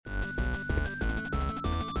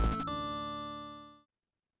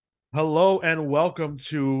Hello and welcome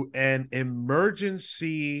to an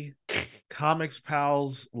emergency Comics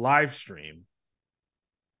Pals live stream.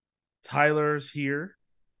 Tyler's here,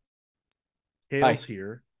 Hi. Kale's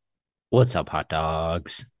here, What's up, hot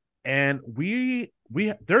dogs? and we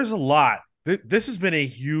there's a lot. This has been a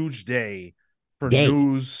huge day for Day.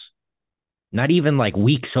 news. Not even like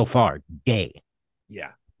week so far. Day.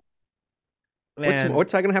 Yeah, What's and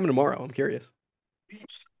what's not gonna happen tomorrow? I'm curious.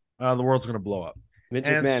 the world's gonna blow up, Vince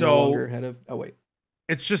and McMahon no longer so head of. Oh wait.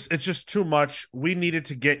 it's just too much. We needed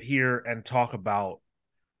to get here and talk about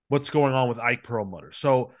what's going on with Ike Perlmutter.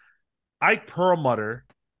 So Ike Perlmutter,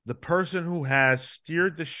 the person who has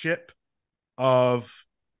steered the ship of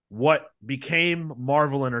what became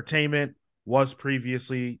Marvel Entertainment, was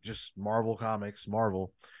previously just Marvel Comics,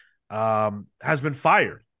 Marvel, has been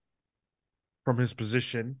fired from his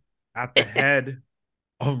position at the head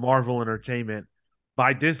of Marvel Entertainment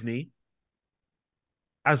by Disney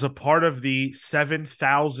as a part of the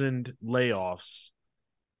 7,000 layoffs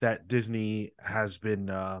that Disney has been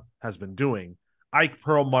doing. Ike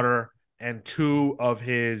Perlmutter and two of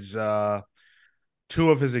his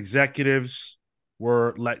executives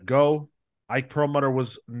were let go. Ike Perlmutter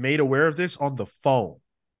was made aware of this on the phone,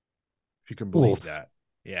 if you can believe Oof. that.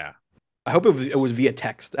 Yeah. I hope it was via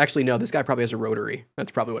text. Actually, no. This guy probably has a rotary.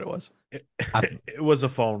 That's probably what it was. It, I, it was a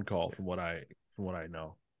phone call from what I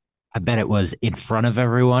know. I bet it was in front of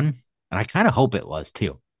everyone. And I kind of hope it was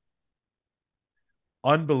too.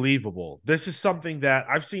 Unbelievable. This is something that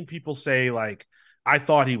I've seen people say, like, I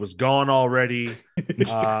thought he was gone already.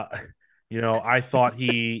 Uh, I thought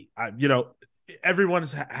everyone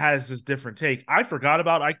has this different take. I forgot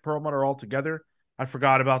about Ike Perlmutter altogether. I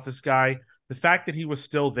forgot about this guy. The fact that he was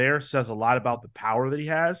still there says a lot about the power that he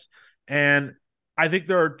has. And I think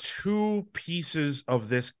there are two pieces of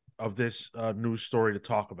this news story to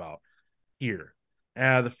talk about here.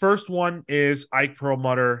 The first one is Ike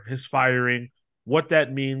Perlmutter, his firing, what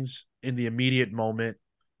that means in the immediate moment.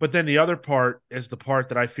 But then the other part is the part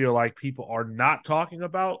that I feel like people are not talking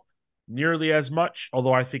about nearly as much,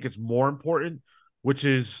 although I think it's more important, which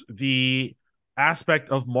is the aspect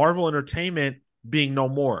of Marvel Entertainment being no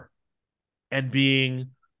more and being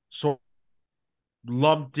sort of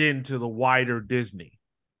lumped into the wider Disney.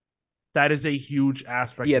 That is a huge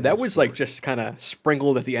aspect Yeah, of that this was like story. just kind of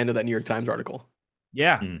sprinkled at the end of that New York Times article,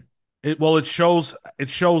 Yeah. Mm. It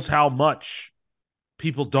shows how much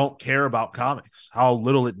people don't care about comics, how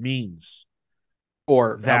little it means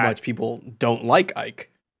or how that. much people don't like Ike.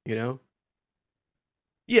 You know,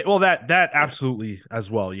 Yeah, well, that yeah. absolutely as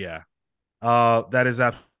well. Yeah, that is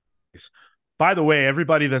absolutely. By the way,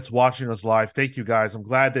 everybody that's watching us live, thank you guys. I'm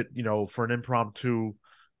glad that for an impromptu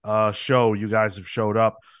show, you guys have showed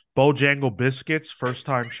up. Bojangle Biscuits, first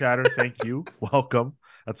time chatter. Thank you. Welcome.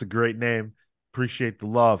 That's a great name. Appreciate the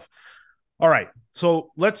love. All right, so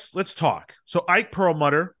let's talk. So Ike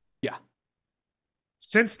Perlmutter, Yeah.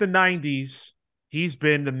 since the '90s, he's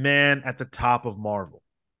been the man at the top of Marvel.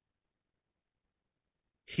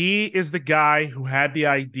 He is the guy who had the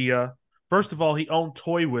idea. First of all, he owned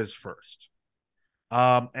Toy Wiz first.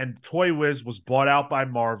 And Toy Wiz was bought out by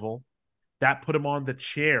Marvel. That put him on the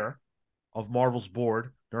chair of Marvel's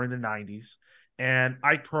board during the 90s. And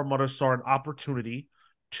Ike Perlmutter saw an opportunity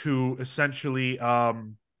to essentially uh,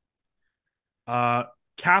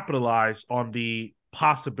 capitalize on the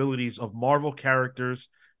possibilities of Marvel characters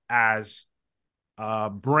as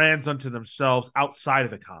brands unto themselves outside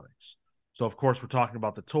of the comics. So, of course, we're talking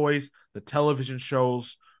about the toys, the television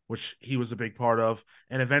shows, which he was a big part of,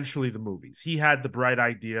 and eventually the movies. He had the bright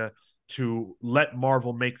idea to let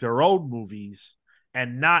Marvel make their own movies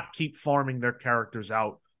and not keep farming their characters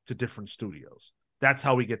out to different studios. That's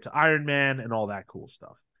how we get to Iron Man and all that cool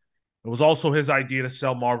stuff. It was also his idea to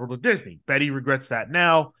sell Marvel to Disney. Betty regrets that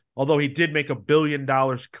now, although he did make $1 billion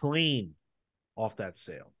clean off that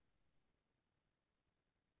sale.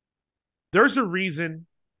 There's a reason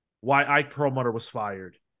why Ike Perlmutter was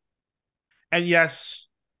fired. And yes,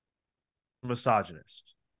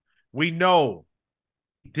 misogynist. We know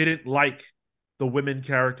he didn't like the women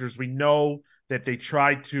characters. We know that they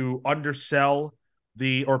tried to undersell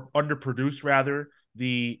or underproduce rather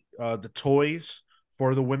the toys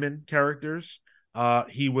for the women characters.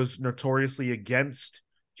 He was notoriously against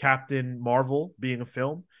Captain Marvel being a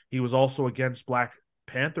film. He was also against Black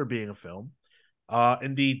Panther being a film.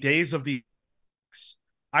 In the days of the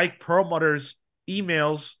Ike Perlmutter's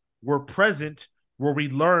emails were present where we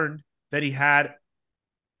learned that he had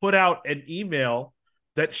put out an email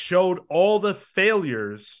that showed all the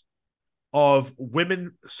failures of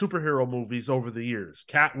women superhero movies over the years.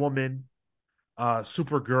 Catwoman,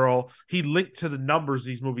 Supergirl. He linked to the numbers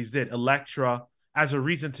these movies did. Elektra. as a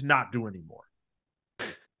reason to not do anymore.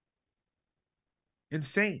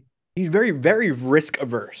 Insane. He's very, very risk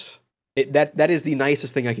averse. That is the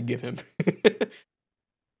nicest thing I could give him.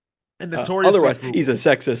 And notoriously otherwise, frugal. he's a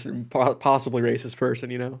sexist and possibly racist person,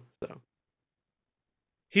 you know? So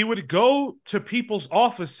he would go to people's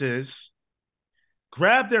offices,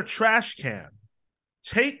 grab their trash can,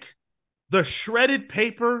 take the shredded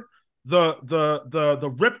paper,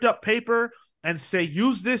 the ripped up paper, and say,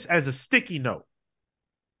 use this as a sticky note.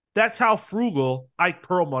 That's how frugal Ike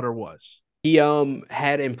Perlmutter was. he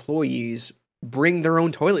had employees bring their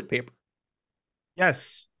own toilet paper.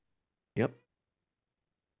 Yes. Yep.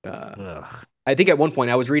 I think at one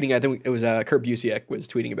point I was reading, I think it was Kurt Busiek was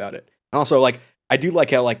tweeting about it. And also, like, I do like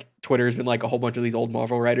how like Twitter's been like a whole bunch of these old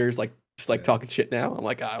Marvel writers like just like talking shit now. I'm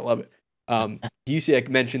like, I love it. Busiek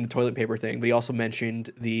mentioned the toilet paper thing, but he also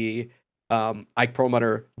mentioned the Ike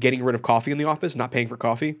Perlmutter getting rid of coffee in the office, not paying for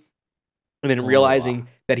coffee, and then realizing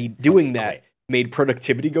that he doing that made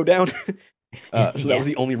productivity go down. So that was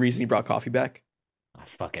the only reason he brought coffee back. I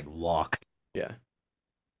fucking walk. Yeah.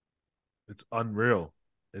 It's unreal.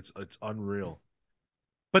 It's unreal.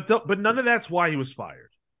 But none of that's why he was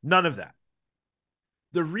fired. None of that.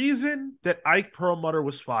 The reason that Ike Perlmutter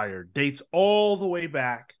was fired dates all the way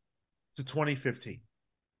back to 2015.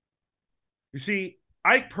 You see,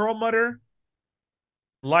 Ike Perlmutter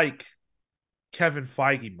like Kevin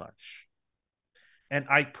Feige much. And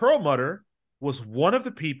Ike Perlmutter was one of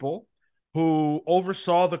the people who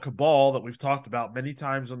oversaw the cabal that we've talked about many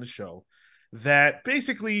times on the show that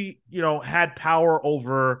basically, had power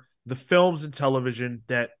over the films and television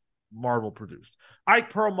that Marvel produced. Ike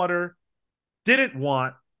Perlmutter didn't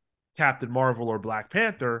want Captain Marvel or Black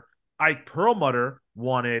Panther. Ike Perlmutter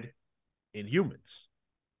wanted Inhumans.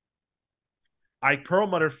 Ike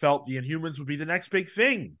Perlmutter felt the Inhumans would be the next big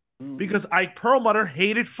thing because Ike Perlmutter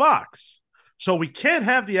hated Fox. So we can't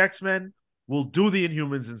have the X-Men. We'll do the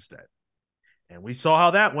Inhumans instead. And we saw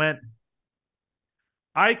how that went.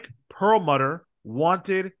 Ike Perlmutter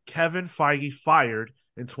wanted Kevin Feige fired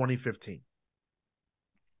in 2015.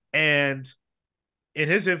 And in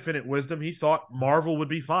his infinite wisdom, he thought Marvel would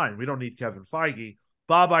be fine. We don't need Kevin Feige.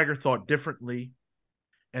 Bob Iger thought differently.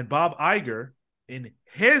 And Bob Iger, in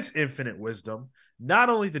his infinite wisdom, not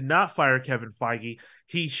only did not fire Kevin Feige,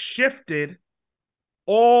 he shifted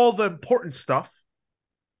all the important stuff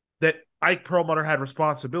that Ike Perlmutter had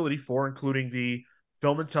responsibility for, including the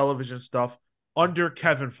film and television stuff, under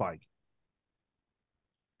Kevin Feige.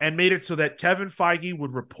 And made it so that Kevin Feige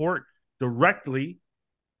would report directly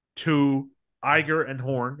to Iger and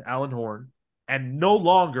Alan Horn, and no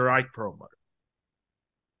longer Ike Perlmutter.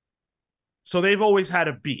 So they've always had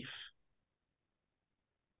a beef,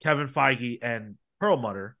 Kevin Feige and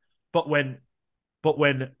Perlmutter. But when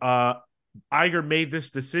Iger made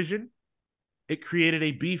this decision, it created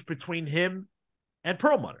a beef between him and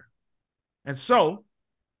Perlmutter. And so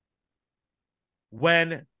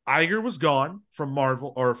when Iger was gone from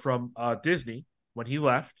Marvel or from Disney, when he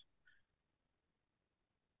left,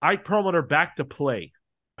 Ike Perlmutter back to play.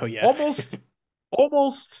 Oh yeah.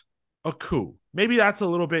 Almost a coup. Maybe that's a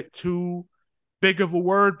little bit too big of a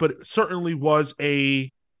word, but it certainly was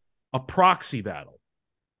a proxy battle.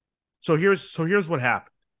 So here's what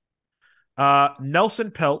happened. Nelson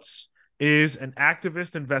Peltz is an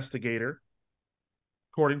activist investigator,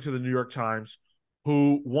 according to the New York Times,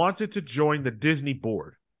 who wanted to join the Disney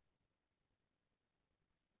board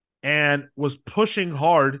and was pushing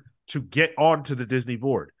hard to get onto the Disney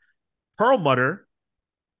board. Perlmutter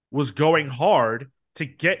was going hard to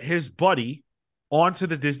get his buddy onto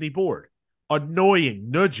the Disney board.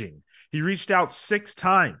 Annoying, nudging. He reached out 6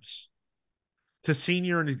 times to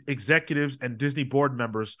senior executives and Disney board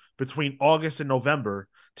members between August and November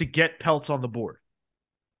to get Peltz on the board.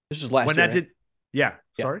 This was last year. Right? Yeah.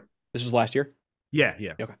 Sorry? This was last year? Yeah.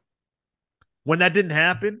 Okay. When that didn't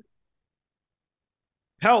happen,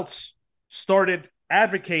 Peltz started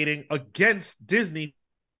advocating against Disney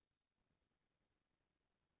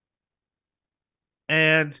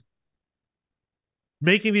and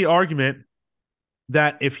making the argument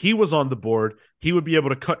that if he was on the board, he would be able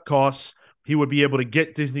to cut costs, he would be able to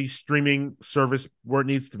get Disney's streaming service where it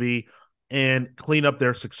needs to be and clean up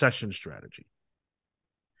their succession strategy.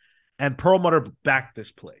 And Perlmutter backed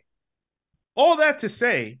this play. All that to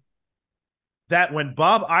say that when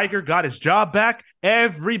Bob Iger got his job back,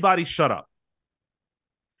 everybody shut up.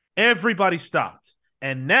 Everybody stopped.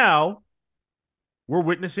 And now we're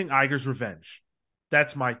witnessing Iger's revenge.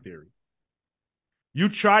 That's my theory. You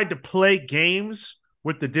tried to play games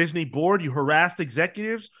with the Disney board. You harassed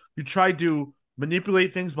executives. You tried to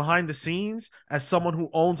manipulate things behind the scenes as someone who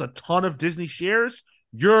owns a ton of Disney shares.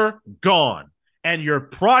 You're gone. and your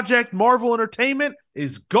project Marvel Entertainment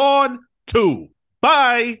is gone too.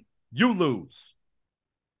 Bye. You lose.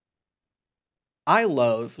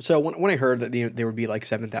 So when I heard that there would be like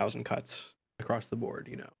 7,000 cuts across the board,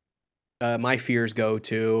 my fears go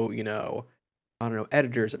to, I don't know,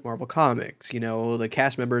 editors at Marvel Comics, the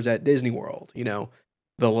cast members at Disney World, the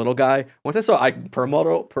little guy. Once I saw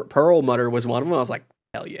Perlmutter was one of them, I was like,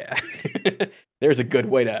 hell yeah. There's a good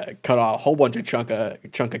way to cut off a whole bunch of chunk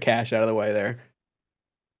of cash out of the way there.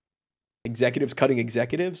 Executives cutting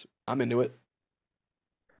executives, I'm into it.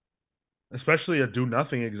 Especially a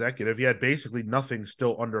do-nothing executive. He had basically nothing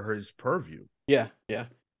still under his purview. Yeah. It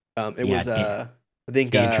was, I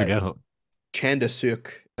think, Dan Trudeau. Chandasuk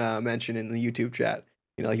mentioned in the YouTube chat,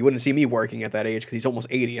 you wouldn't see me working at that age because he's almost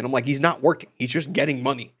 80. And I'm like, he's not working. He's just getting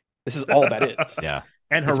money. This is all that is. Yeah.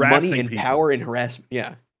 And it's harassing money and people. Power and harassment.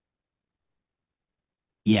 Yeah.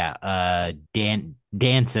 Yeah. Dan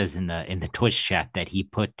says in the Twitch chat that he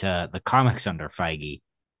put the comics under Feige.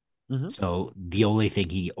 Mm-hmm. So the only thing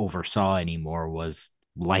he oversaw anymore was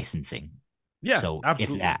licensing. Yeah, so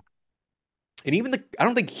absolutely. If that. And even I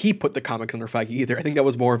don't think he put the comics under Feige either. I think that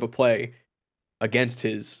was more of a play against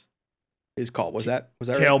his call. Was that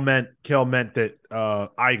Kale right? meant that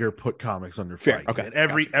Iger put comics under Fair. Feige. Okay. And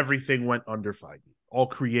Gotcha. everything went under Feige. All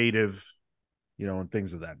creative, and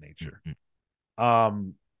things of that nature. Mm-hmm.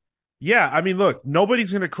 Yeah, I mean, look,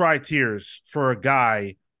 nobody's gonna cry tears for a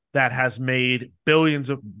guy that has made billions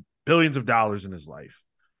of dollars in his life.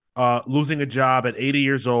 Losing a job at 80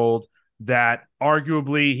 years old that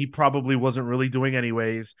arguably he probably wasn't really doing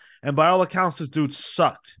anyways. And by all accounts, this dude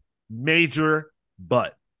sucked. Major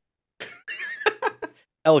butt.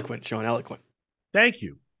 Eloquent, Sean. Eloquent. Thank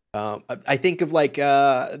you. I think of like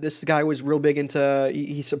this guy was real big into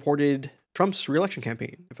he supported Trump's re-election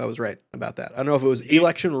campaign, if I was right about that. I don't know if it was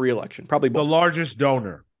election or re-election. Probably both. The largest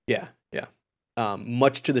donor. Yeah.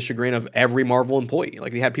 Much to the chagrin of every Marvel employee.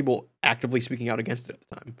 Like, they had people actively speaking out against it at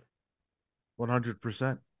the time.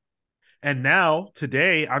 100%. And now,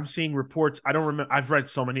 today, I'm seeing reports. I don't remember. I've read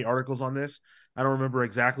so many articles on this. I don't remember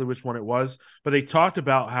exactly which one it was, but they talked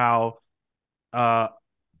about how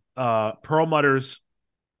Perlmutter's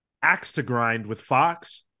axe to grind with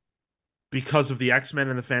Fox because of the X-Men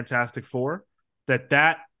and the Fantastic Four,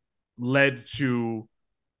 that led to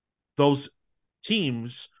those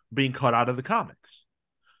teams being cut out of the comics.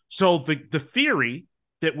 So the theory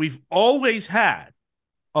that we've always had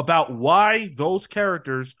about why those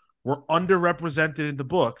characters were underrepresented in the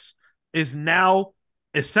books is now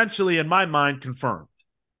essentially, in my mind, confirmed.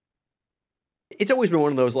 It's always been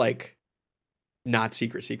one of those, like, not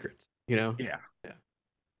secrets, Yeah.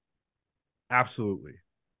 Absolutely.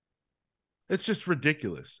 It's just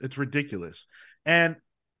ridiculous. It's ridiculous. And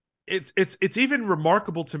it's even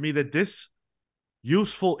remarkable to me that this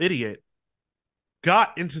useful idiot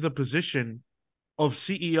got into the position of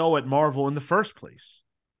CEO at Marvel in the first place.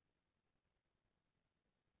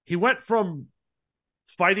 He went from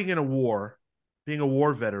fighting in a war, being a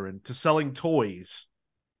war veteran, to selling toys,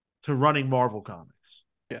 to running Marvel Comics.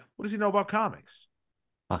 Yeah. What does he know about comics?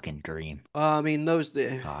 Fucking dream. I mean,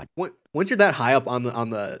 God. Once you're that high up on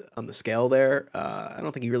the scale there, I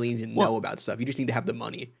don't think you really need to know about stuff. You just need to have the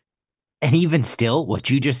money. And even still, what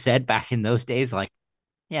you just said back in those days, like,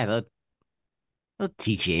 yeah, they'll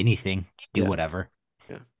teach you anything, do whatever.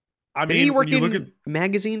 Yeah. I mean, he worked in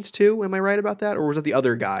magazines too. Am I right about that, or was it the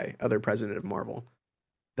other president of Marvel?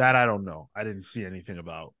 That I don't know. I didn't see anything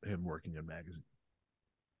about him working in magazines.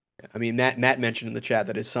 I mean, Matt mentioned in the chat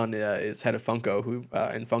that his son is head of Funko,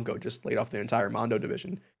 and Funko just laid off the entire Mondo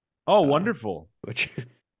division. Oh, wonderful! Which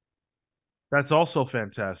that's also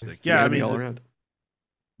fantastic. Yeah, I mean, all around.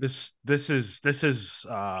 This is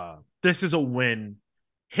a win.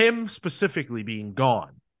 Him specifically being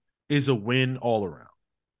gone is a win all around.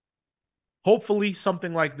 Hopefully,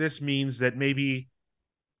 something like this means that maybe,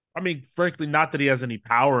 I mean, frankly, not that he has any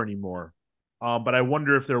power anymore, but I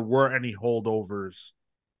wonder if there were any holdovers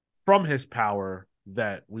from his power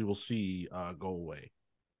that we will see go away.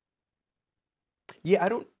 Yeah, I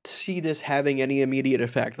don't see this having any immediate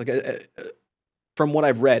effect. Like, from what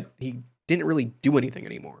I've read, he didn't really do anything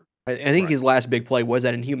anymore. I think his last big play was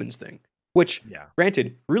that Inhumans thing, which,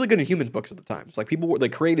 granted, really good Inhumans books at the time. So, like, the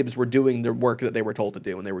creatives were doing the work that they were told to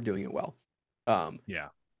do, and they were doing it well.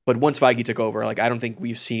 But once Feige took over, like, I don't think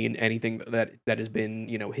we've seen anything that has been,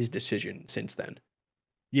 his decision since then.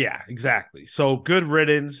 Yeah, exactly. So good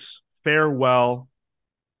riddance, farewell,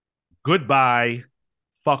 goodbye,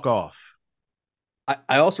 fuck off.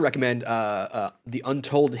 I also recommend the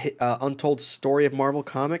Untold Story of Marvel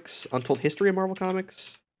Comics, Untold History of Marvel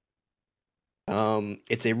Comics.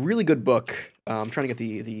 It's a really good book. I'm trying to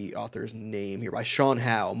get the author's name here, by Sean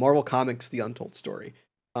Howe. Marvel Comics: The Untold Story.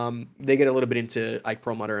 They get a little bit into Ike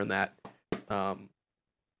Perlmutter in that.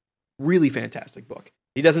 Really fantastic book.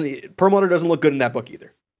 Perlmutter doesn't look good in that book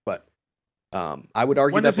either, but I would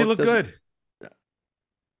argue When that does he book look good?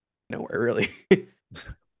 Nowhere really.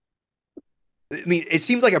 I mean, it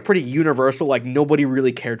seems like a pretty universal, like nobody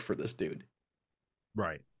really cared for this dude.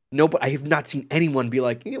 Right. No, but I have not seen anyone be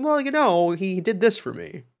like, well, he did this for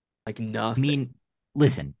me. Like I nothing. mean,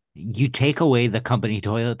 listen, you take away the company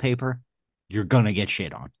toilet paper, you're gonna get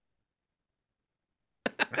shit on.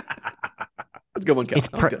 That's a good one, Kel. It's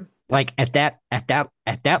That was good. like at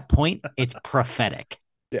that point, it's prophetic.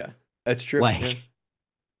 Yeah, that's true. Like, Yeah.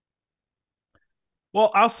 Well,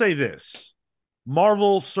 I'll say this.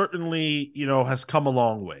 Marvel certainly, has come a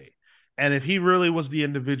long way. And if he really was the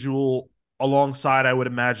individual alongside, I would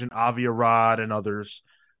imagine, Avi Arad and others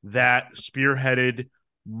that spearheaded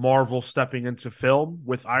Marvel stepping into film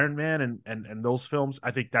with Iron Man and those films,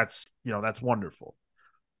 I think that's wonderful.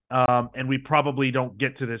 And we probably don't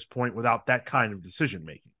get to this point without that kind of decision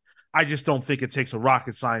making. I just don't think it takes a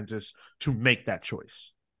rocket scientist to make that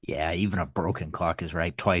choice. yeah, even a broken clock is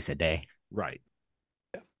right twice a day. Right.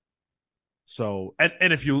 So and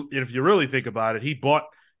if you really think about it, he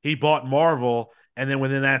bought Marvel, and then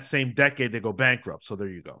within that same decade they go bankrupt. So there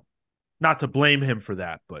you go. Not to blame him for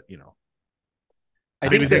that, but I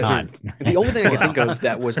think Maybe that not. the only thing I can think of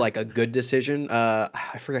that was like a good decision,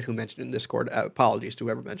 I forget who mentioned it in Discord. Apologies to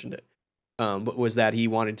whoever mentioned it. But was that he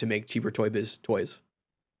wanted to make cheaper Toy Biz toys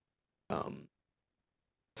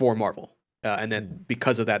for Marvel. And then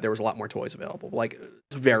because of that, there was a lot more toys available. Like,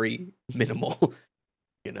 it's very minimal,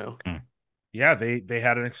 you know? Yeah, they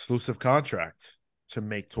had an exclusive contract to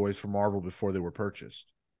make toys for Marvel before they were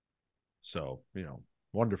purchased. So,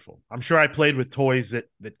 wonderful. I'm sure I played with toys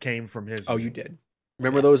that came from his. Oh, you did.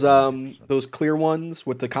 Remember those clear ones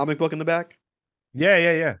with the comic book in the back?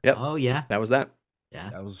 Yeah. Yep. Oh yeah, That was that. yeah,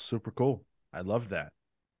 That was super cool. I loved that.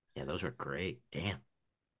 yeah. Those were great. Damn.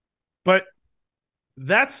 But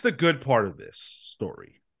that's the good part of this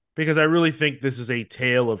story, because I really think this is a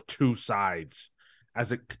tale of two sides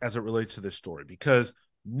as it relates to this story, because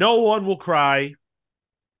no one will cry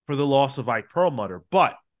for the loss of Ike Perlmutter,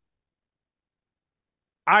 but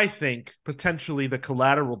I think potentially the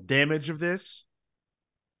collateral damage of this,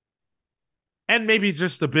 and maybe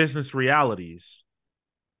just the business realities,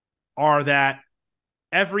 are that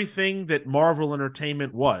everything that Marvel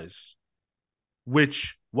Entertainment was,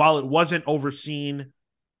 which, while it wasn't overseen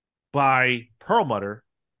by Perlmutter,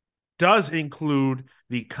 does include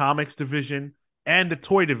the comics division and the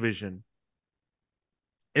toy division,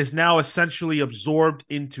 is now essentially absorbed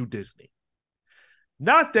into Disney.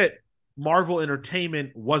 Not that Marvel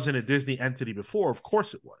Entertainment wasn't a Disney entity before. Of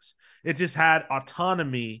course it was. It just had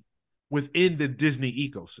autonomy within the Disney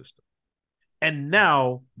ecosystem. And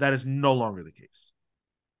now that is no longer the case.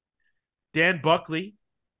 Dan Buckley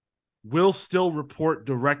will still report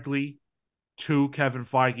directly to Kevin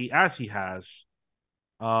Feige, as he has.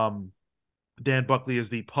 Dan Buckley is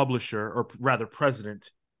the publisher, or rather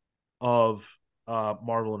president, of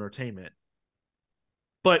Marvel Entertainment.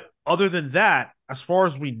 But other than that, as far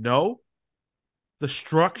as we know, the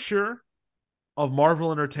structure of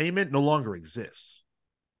Marvel Entertainment no longer exists.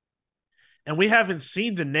 And we haven't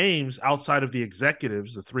seen the names outside of the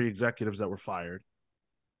executives, the 3 executives that were fired,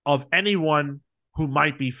 of anyone who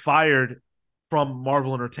might be fired from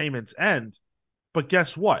Marvel Entertainment's end. But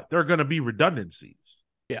guess what? There are going to be redundancies.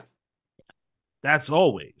 Yeah. That's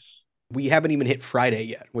always. We haven't even hit Friday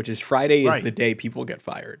yet, which is Friday is Right. the day people get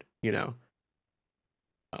fired, Yeah.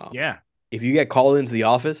 If you get called into the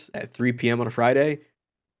office at 3 p.m. on a Friday,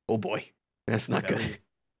 oh boy, that's not good.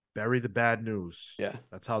 Bury the bad news. Yeah.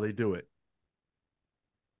 That's how they do it.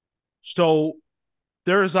 So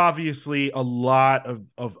there is obviously a lot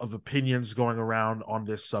of opinions going around on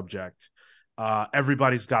this subject.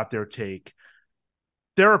 Everybody's got their take.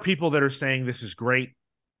 There are people that are saying this is great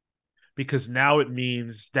because now it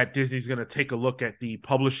means that Disney's going to take a look at the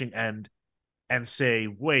publishing end and say,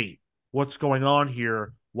 wait, what's going on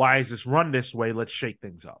here? Why is this run this way? Let's shake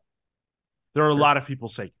things up. There are a lot of people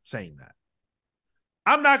saying that.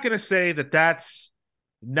 I'm not going to say that that's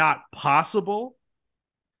not possible,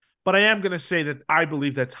 but I am going to say that I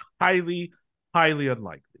believe that's highly, highly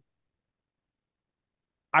unlikely.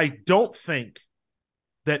 I don't think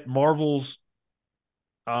that Marvel's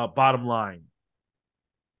bottom line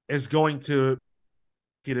is going to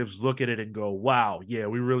executives look at it and go, wow, yeah,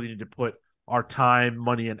 we really need to put our time,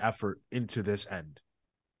 money, and effort into this end.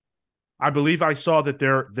 I believe I saw that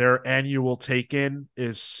their annual take-in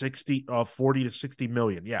is 40 to 60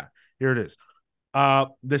 million. Yeah, here it is.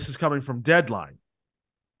 This is coming from Deadline.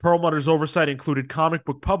 Perlmutter's oversight included comic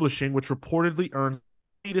book publishing, which reportedly earned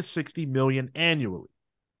 30 to 60 million annually.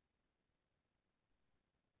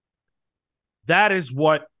 That is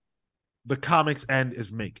what the comics end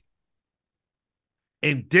is making.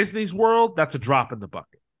 In Disney's world, that's a drop in the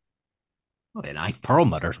bucket. In Ike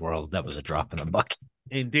Perlmutter's world, that was a drop in the bucket.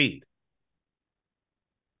 Indeed.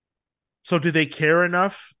 So do they care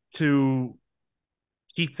enough to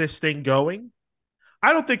keep this thing going?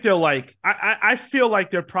 I don't think they'll like, I feel like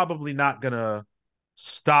they're probably not going to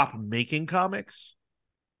stop making comics.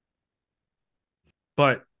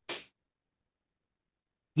 But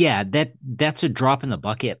yeah, that's a drop in the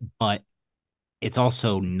bucket, but it's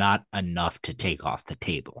also not enough to take off the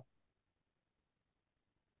table.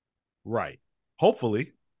 Right.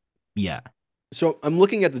 Hopefully. Yeah. So I'm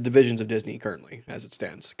looking at the divisions of Disney currently as it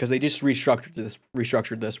stands because they just restructured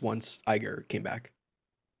this once Iger came back.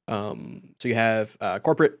 So you have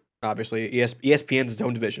corporate, obviously ESPN's its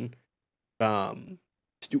own division,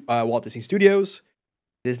 Walt Disney Studios,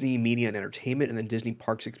 Disney Media and Entertainment, and then Disney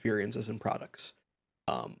Parks Experiences and Products.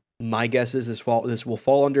 My guess is this will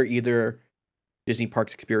fall under either Disney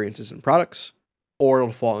Parks Experiences and Products, or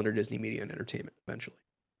it'll fall under Disney Media and Entertainment eventually.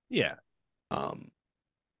 Yeah.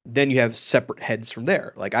 Then you have separate heads from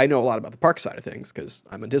there. Like, I know a lot about the park side of things because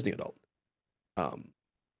I'm a Disney adult.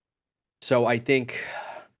 So I think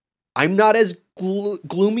I'm not as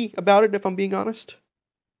gloomy about it, if I'm being honest.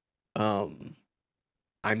 I'm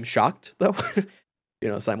shocked though,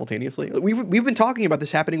 simultaneously. We've been talking about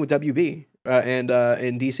this happening with WB and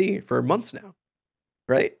in DC for months now,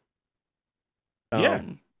 right? Yeah.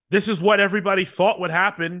 This is what everybody thought would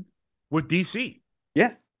happen with DC.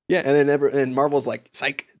 Yeah. Yeah, and then Marvel's like,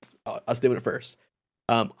 psych, it's us doing it first.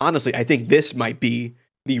 Honestly, I think this might be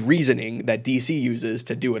the reasoning that DC uses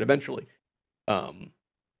to do it eventually.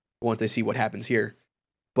 Once they see what happens here.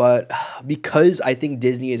 But because I think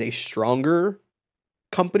Disney is a stronger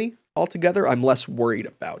company altogether, I'm less worried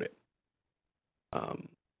about it.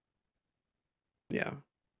 Yeah.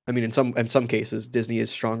 I mean, in some cases, Disney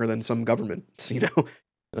is stronger than some governments,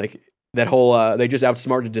 like that whole, they just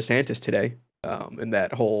outsmarted DeSantis today. And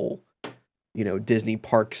that whole, Disney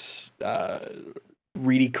Parks,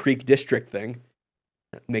 Reedy Creek District thing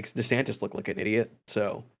makes DeSantis look like an idiot.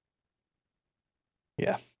 So,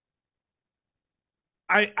 yeah.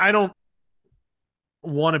 I don't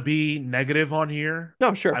want to be negative on here.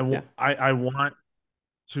 No, sure. I want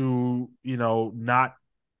to, not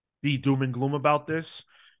be doom and gloom about this,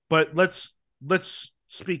 but let's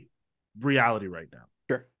speak reality right now.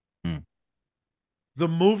 Sure. The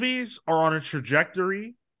movies are on a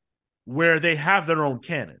trajectory where they have their own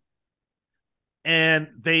canon. And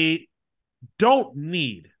they don't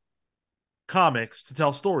need comics to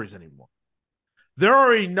tell stories anymore. There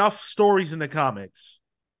are enough stories in the comics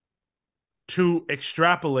to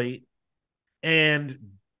extrapolate and,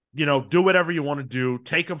 do whatever you want to do,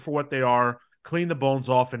 take them for what they are, clean the bones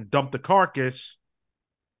off, and dump the carcass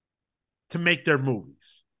to make their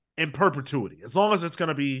movies in perpetuity, as long as it's going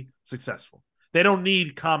to be successful. They don't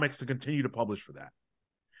need comics to continue to publish for that.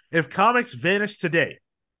 If comics vanished today,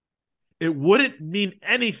 it wouldn't mean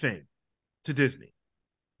anything to Disney.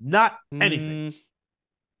 Not anything.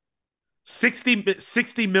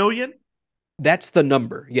 60 million? That's the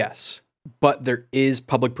number, yes. But there is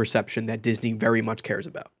public perception that Disney very much cares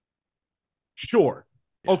about. Sure.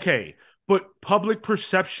 Yeah. Okay. But public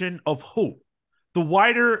perception of who? The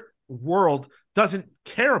wider world doesn't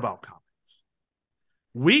care about comics.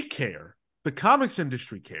 We care. The comics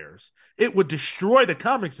industry cares. It would destroy the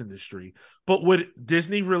comics industry, but would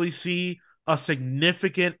Disney really see a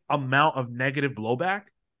significant amount of negative blowback?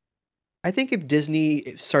 I think if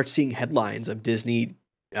Disney starts seeing headlines of Disney,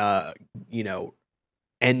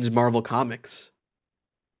 ends Marvel Comics,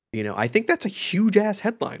 I think that's a huge ass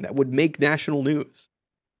headline that would make national news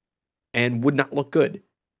and would not look good.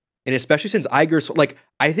 And especially since Iger's,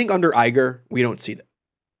 I think under Iger, we don't see that.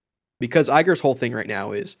 Because Iger's whole thing right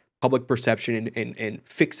now is public perception and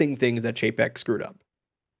fixing things that Chapek screwed up.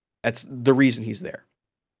 That's the reason he's there.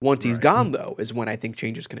 Once he's gone, though, is when I think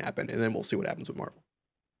changes can happen, and then we'll see what happens with Marvel.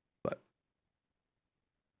 But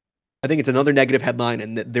I think it's another negative headline,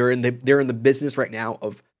 and they're in the business right now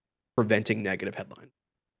of preventing negative headlines.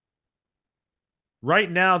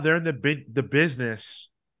 Right now, they're in the business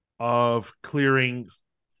of clearing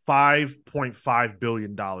 $5.5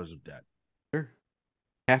 billion of debt. Sure,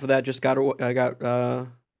 half of that just got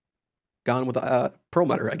gone with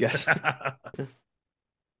Perlmutter, I guess.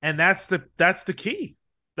 And that's the key.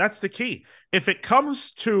 That's the key. If it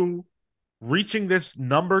comes to reaching this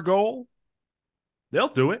number goal, they'll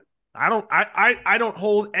do it. I don't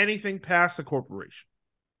hold anything past the corporation.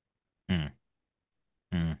 Mm.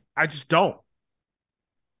 Mm. I just don't.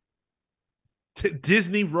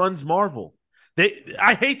 Disney runs Marvel.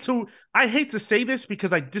 I hate to say this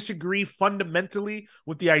because I disagree fundamentally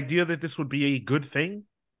with the idea that this would be a good thing,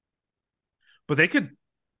 but they could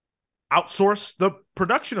outsource the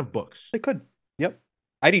production of books. They could. Yep.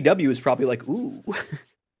 IDW is probably like, ooh,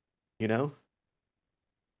 you know?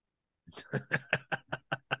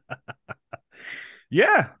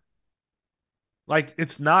 Yeah. Like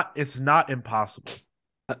it's not impossible.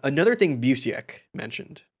 Another thing Busiek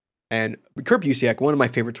mentioned, and Kurt Busiek, one of my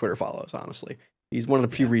favorite Twitter follows, honestly. He's one of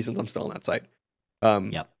the few reasons I'm still on that site.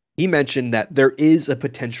 Yep. He mentioned that there is a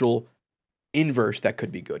potential inverse that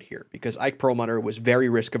could be good here because Ike Perlmutter was very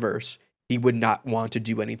risk averse. He would not want to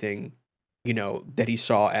do anything, that he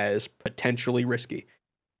saw as potentially risky.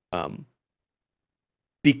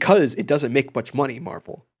 Because it doesn't make much money,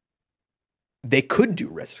 Marvel. They could do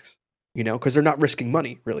risks, because they're not risking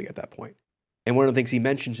money really at that point. And one of the things he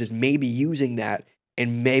mentions is maybe using that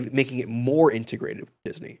and maybe making it more integrated with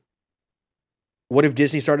Disney. What if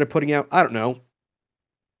Disney started putting out, I don't know,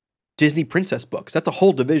 Disney princess books? That's a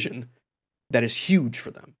whole division that is huge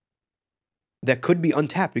for them. That could be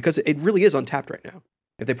untapped because it really is untapped right now.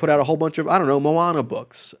 If they put out a whole bunch of, I don't know, Moana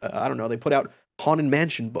books, they put out Haunted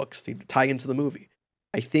Mansion books to tie into the movie.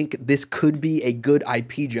 I think this could be a good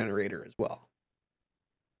IP generator as well.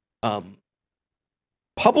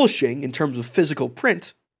 Publishing in terms of physical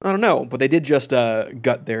print, I don't know, but they did just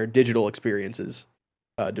gut their digital experiences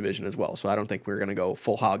division as well. So I don't think we're going to go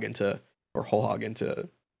whole hog into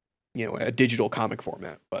a digital comic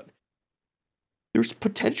format, but there's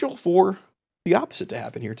potential for the opposite to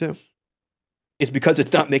happen here too. It's because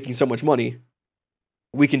it's not making so much money,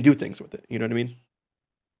 we can do things with it. You know what I mean?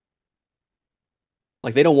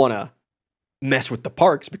 Like they don't want to mess with the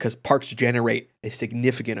parks because parks generate a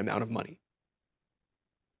significant amount of money.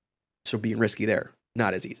 So being risky there,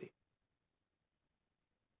 not as easy.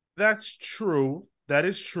 That's true. That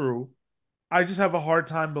is true. I just have a hard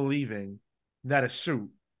time believing that a suit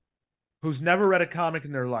who's never read a comic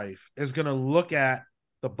in their life is going to look at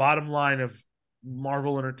the bottom line of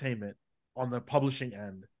Marvel Entertainment on the publishing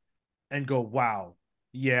end and go, wow,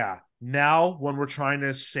 yeah, now when we're trying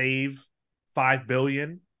to save $5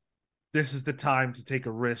 billion, this is the time to take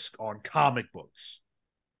a risk on comic books.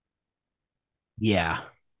 Yeah.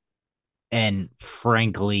 And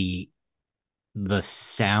frankly, the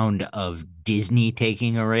sound of Disney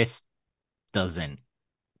taking a risk doesn't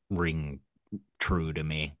ring true to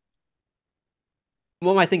me.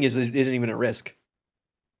 Well, my thing is, it isn't even a risk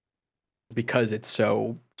because it's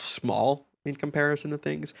so small in comparison to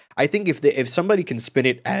things. I think if somebody can spin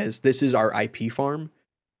it as this is our IP farm,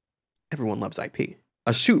 everyone loves IP.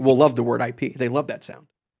 A suit will love the word IP. They love that sound.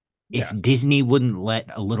 If Disney wouldn't let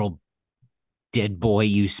a little dead boy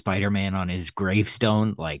use Spider-Man on his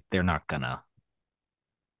gravestone, like they're not gonna,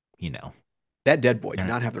 That dead boy did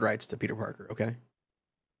not have the rights to Peter Parker, okay?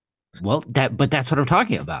 Well, but that's what I'm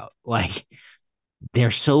talking about. Like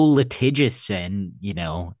they're so litigious and,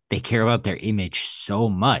 they care about their image so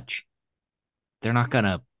much. They're not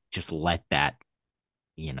gonna just let that,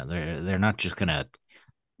 they're not just gonna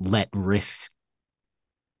let risks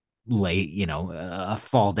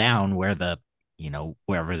fall down where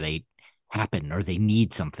wherever they happen or they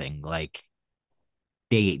need something. Like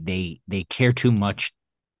they care too much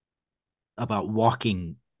about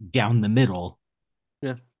walking down the middle.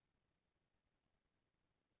 Yeah.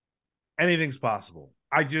 Anything's possible.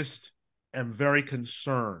 I just am very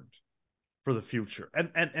concerned for the future.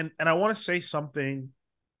 And I want to say something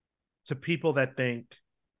to people that think,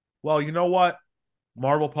 well, you know what?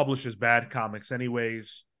 Marvel publishes bad comics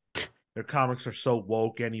anyways. Their comics are so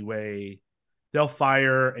woke anyway. They'll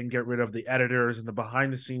fire and get rid of the editors and the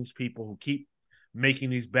behind the scenes people who keep making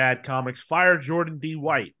these bad comics. Fire Jordan D.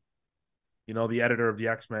 White, the editor of the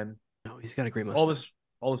X-Men. No, he's got a great mustache.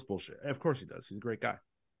 All this bullshit. Of course he does. He's a great guy.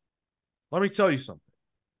 Let me tell you something.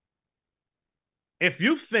 If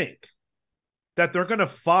you think that they're going to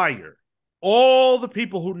fire all the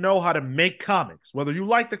people who know how to make comics, whether you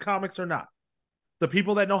like the comics or not, the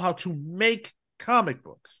people that know how to make comic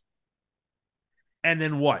books, and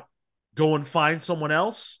then what? Go and find someone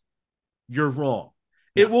else? You're wrong.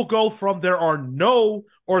 Yeah. It will go from there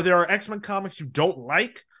are X-Men comics you don't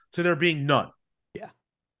like to there being none. Yeah.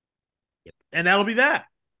 Yep. And that'll be that.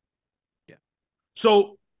 Yeah.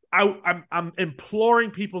 So I'm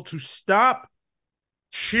imploring people to stop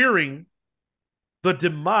cheering the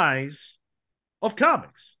demise of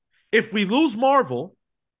comics. If we lose Marvel,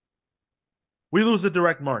 we lose the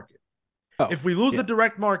direct market. If we lose the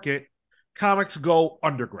direct market, comics go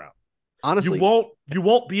underground. Honestly, You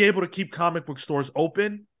won't be able to keep comic book stores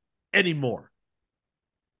open anymore.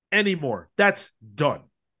 That's done.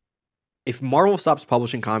 if Marvel stops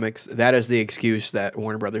publishing comics, that is the excuse that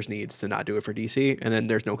Warner Brothers needs to not do it for DC, and then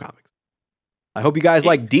there's no comics. I hope you guys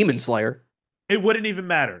like Demon Slayer. It wouldn't even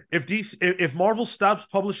matter if Marvel stops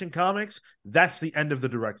publishing comics. That's the end of the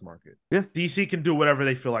direct market. Yeah, DC can do whatever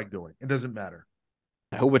they feel like doing. It doesn't matter.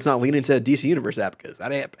 I hope it's not leaning to a DC Universe app because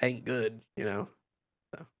that app ain't good, So.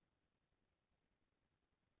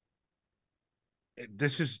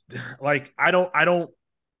 This is like I don't.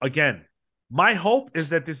 Again, my hope is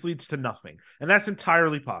that this leads to nothing, and that's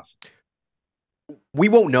entirely possible. We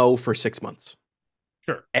won't know for 6 months.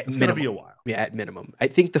 Sure, it's going to be a while. Yeah, at minimum. I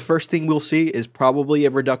think the first thing we'll see is probably a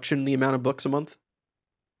reduction in the amount of books a month.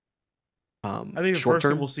 I think the first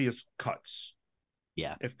thing we'll see is cuts.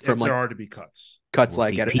 Yeah, if there are to be cuts, we'll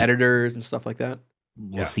like editors and stuff like that.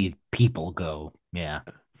 We'll see people go. Yeah,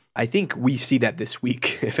 I think we see that this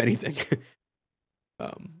week, if anything.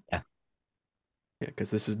 Yeah, because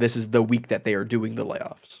this is the week that they are doing the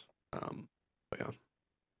layoffs. Yeah.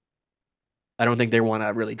 I don't think they want to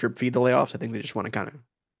really drip feed the layoffs. I think they just want to kind of,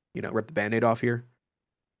 rip the Band-Aid off here.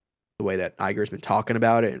 The way that Iger's been talking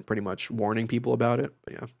about it and pretty much warning people about it.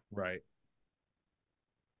 But yeah. Right.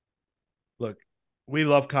 Look, we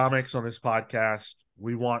love comics on this podcast.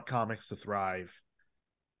 We want comics to thrive.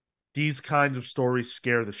 These kinds of stories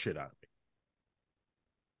scare the shit out of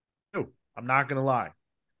me. I'm not going to lie.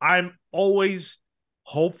 I'm always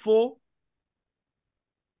hopeful,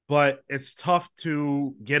 but it's tough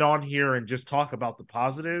to get on here and just talk about the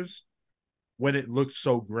positives when it looks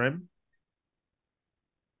so grim.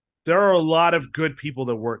 There are a lot of good people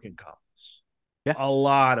that work in comics. Yeah. A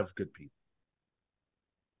lot of good people.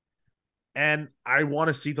 And I want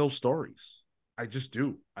to see those stories. I just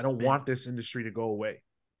do. I don't want this industry to go away.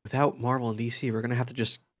 Without Marvel and DC, we're going to have to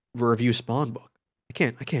just review Spawn book. I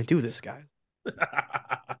can't do this, guys.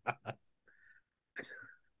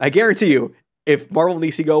 I guarantee you, if Marvel and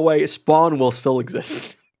DC go away, Spawn will still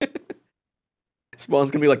exist.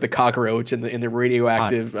 Spawn's gonna be like the cockroach in the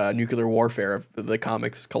radioactive nuclear warfare of the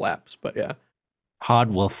comics collapse. But yeah,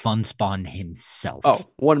 Hod will fund Spawn himself. Oh,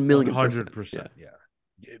 1,000,000%. 100%. Yeah.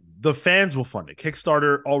 The fans will fund it.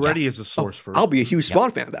 Kickstarter already is a source for. I'll be a huge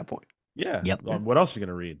Spawn fan at that point. Yeah. Yep. What else are you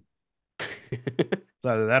gonna read? It's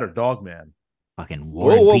either that or Dogman. Fucking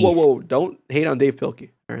War whoa! Don't hate on Dave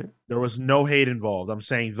Pilkey. All right. There was no hate involved. I'm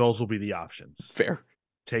saying those will be the options. Fair.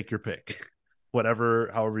 Take your pick.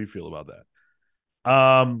 However you feel about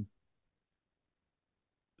that.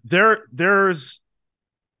 There's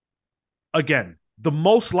again, the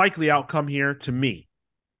most likely outcome here to me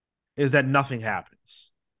is that nothing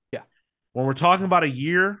happens. Yeah. When we're talking about a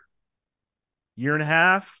year and a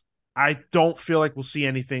half, I don't feel like we'll see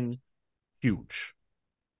anything huge.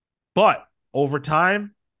 But over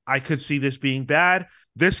time, I could see this being bad.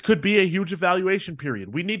 This could be a huge evaluation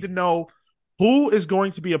period. We need to know who is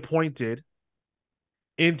going to be appointed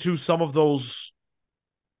into some of those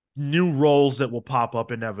new roles that will pop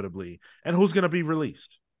up inevitably and who's going to be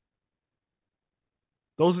released.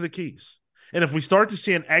 Those are the keys. And if we start to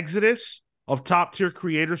see an exodus of top-tier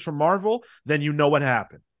creators from Marvel, then you know what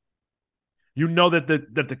happened. You know that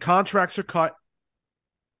the contracts are cut,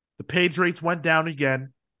 the page rates went down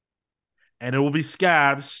again, and it will be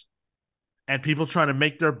scabs and people trying to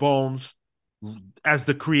make their bones as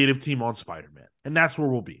the creative team on Spider-Man. And that's where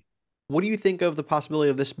we'll be. What do you think of the possibility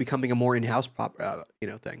of this becoming a more in-house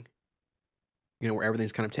thing? Where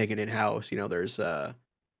everything's kind of taken in-house. There's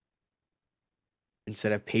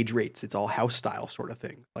instead of page rates, it's all house style sort of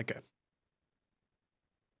thing. Like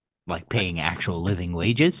paying actual living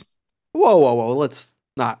wages? Whoa. Let's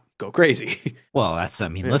not go crazy. Well,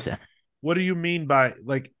 listen. What do you mean by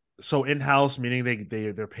so in-house, meaning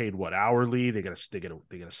they're paid what, hourly? They get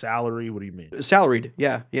a salary. What do you mean? Salaried,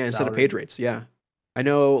 yeah, instead of page rates, yeah. I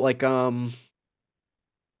know, I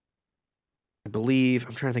believe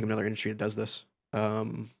I'm trying to think of another industry that does this.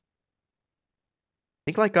 I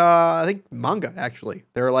think manga actually.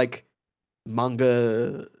 There are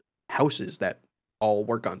manga houses that all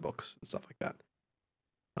work on books and stuff like that.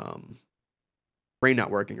 Brain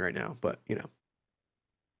not working right now, but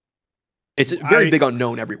it's very big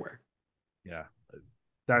unknown everywhere. Yeah.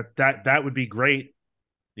 That would be great,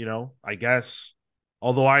 I guess.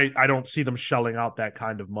 Although I don't see them shelling out that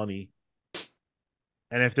kind of money.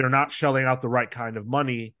 And if they're not shelling out the right kind of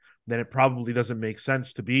money, then it probably doesn't make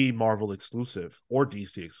sense to be Marvel exclusive or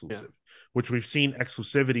DC exclusive, which we've seen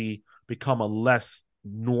exclusivity become a less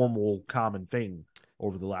normal, common thing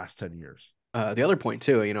over the last 10 years. The other point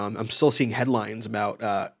too, I'm still seeing headlines about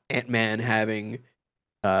Ant-Man having,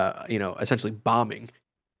 essentially bombing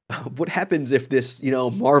what happens if this,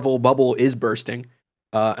 Marvel bubble is bursting,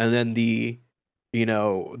 and then the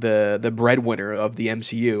breadwinner of the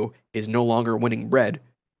MCU is no longer winning bread?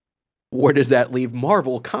 Where does that leave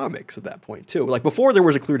Marvel Comics at that point too? Like before, there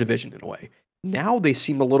was a clear division in a way. Now they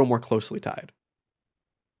seem a little more closely tied.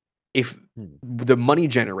 If the money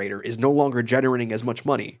generator is no longer generating as much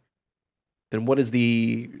money, then what is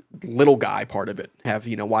the little guy part of it have?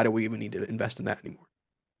 Why do we even need to invest in that anymore?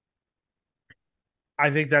 I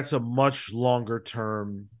think that's a much longer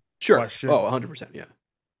term question. Oh, 100%. Yeah.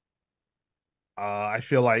 I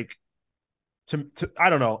feel like I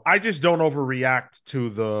don't know. I just don't overreact to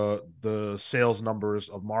the sales numbers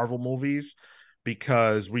of Marvel movies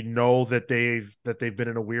because we know that they've been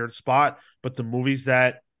in a weird spot. But the movies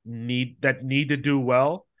that need to do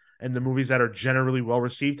well and the movies that are generally well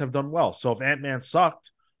received have done well. So if Ant-Man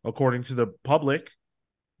sucked, according to the public,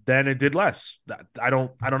 then it did less. I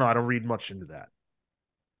don't know. I don't read much into that.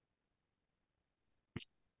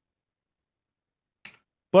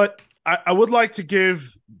 But I would like to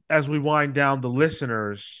give, as we wind down, the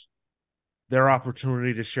listeners their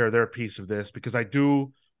opportunity to share their piece of this, because I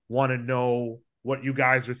do want to know what you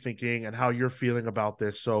guys are thinking and how you're feeling about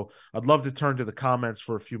this. So I'd love to turn to the comments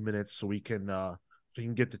for a few minutes so we can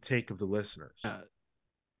get the take of the listeners.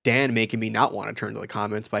 Dan making me not want to turn to the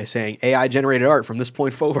comments by saying AI generated art from this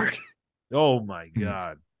point forward. Oh my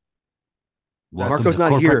God. Marco's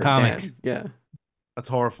not here, comics. Dan. Yeah. That's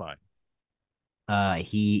horrifying.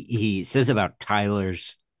 He says about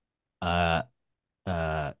Tyler's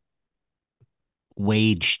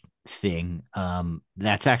wage thing.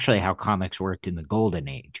 That's actually how comics worked in the golden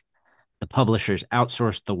age. The publishers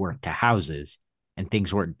outsourced the work to houses, and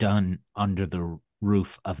things weren't done under the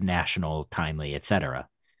roof of National, Timely, etc.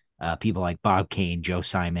 People like Bob Kane, Joe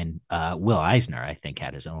Simon, Will Eisner, I think,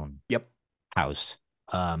 had his own house.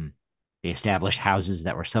 They established houses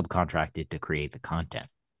that were subcontracted to create the content.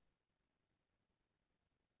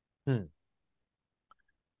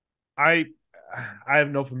 I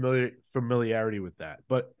have no familiarity with that,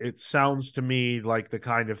 but it sounds to me like the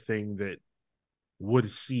kind of thing that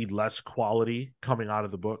would see less quality coming out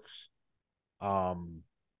of the books.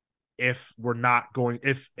 If they're not going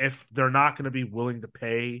to be willing to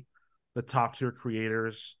pay the top tier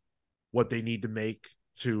creators what they need to make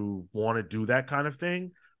to want to do that kind of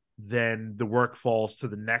thing, then the work falls to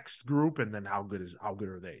the next group. And then how good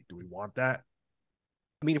are they? Do we want that?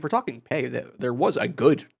 I mean, if we're talking pay, there was a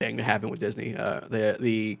good thing to happen with Disney.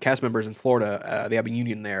 The cast members in Florida, they have a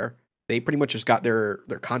union there. They pretty much just got their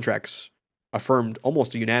contracts affirmed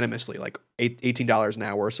almost unanimously, like $18 an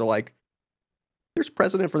hour. So like, there's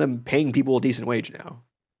precedent for them paying people a decent wage now.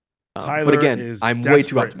 But again, I'm way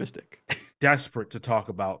too optimistic. Desperate to talk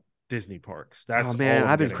about Disney parks. Oh man,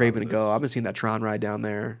 I've been craving to go. I've been seeing that Tron ride down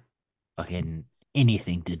there. Fucking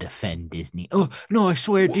anything to defend Disney. Oh no, I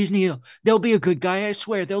swear, Disney, they'll be a good guy. I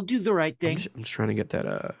swear, they'll do the right thing. I'm just trying to get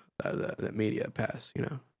that media pass,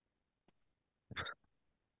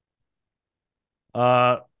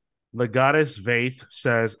 The goddess Vaith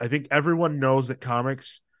says, I think everyone knows that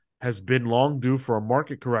comics has been long due for a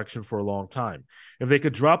market correction for a long time. If they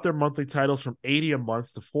could drop their monthly titles from 80 a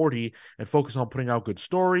month to 40 and focus on putting out good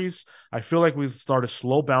stories, I feel like we start a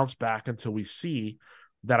slow bounce back until we see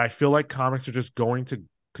that I feel like comics are just going to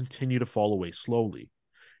continue to fall away slowly.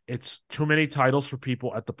 It's too many titles for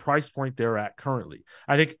people at the price point they're at currently.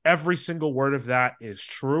 I think every single word of that is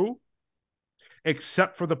true,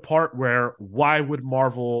 except for the part where why would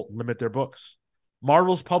Marvel limit their books?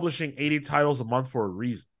 Marvel's publishing 80 titles a month for a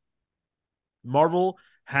reason. Marvel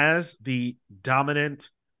has the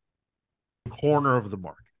dominant corner of the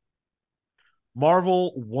market.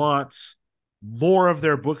 Marvel wants more of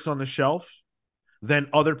their books on the shelf than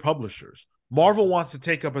other publishers. Marvel wants to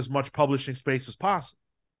take up as much publishing space as possible.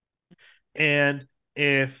 And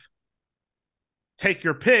if, take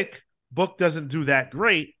your pick, book doesn't do that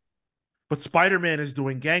great, but Spider-Man is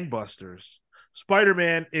doing gangbusters.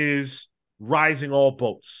 Spider-Man is rising all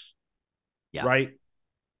boats, right?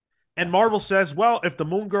 And Marvel says, well, if the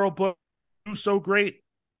Moon Girl book do so great,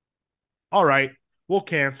 all right, we'll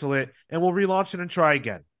cancel it and we'll relaunch it and try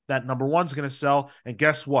again. That number one's going to sell. And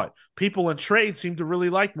guess what? People in trade seem to really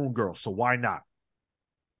like Moon Girl, so why not?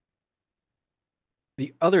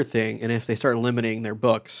 The other thing, and if they start limiting their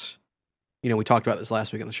books, we talked about this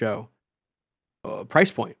last week on the show,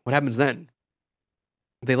 price point. What happens then?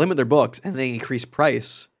 If they limit their books and they increase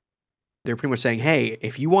price, they're pretty much saying, hey,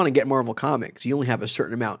 if you want to get Marvel Comics, you only have a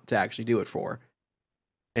certain amount to actually do it for.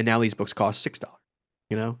 And now these books cost $6,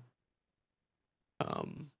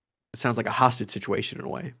 It sounds like a hostage situation in a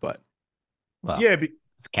way, but... Well, yeah,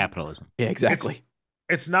 it's capitalism. Yeah, exactly.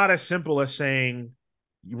 It's not as simple as saying,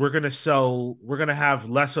 we're gonna have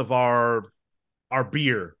less of our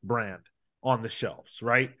beer brand on the shelves,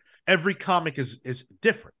 right? Every comic is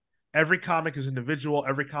different. Every comic is individual.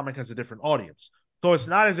 Every comic has a different audience. So it's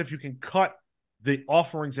not as if you can cut the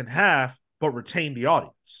offerings in half but retain the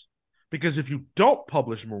audience. Because if you don't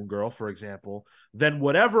publish Moon Girl, for example, then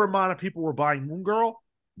whatever amount of people were buying Moon Girl,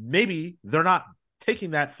 maybe they're not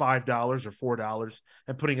taking that $5 or $4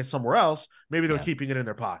 and putting it somewhere else. Maybe they're keeping it in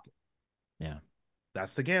their pocket. Yeah.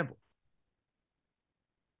 That's the gamble.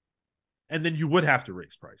 And then you would have to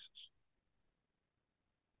raise prices.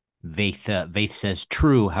 Vaith says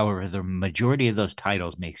true. However, the majority of those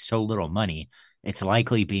titles make so little money, it's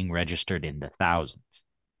likely being registered in the thousands.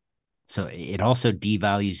 So it also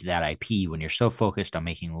devalues that IP when you're so focused on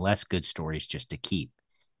making less good stories just to keep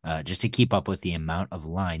up with the amount of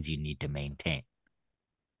lines you need to maintain.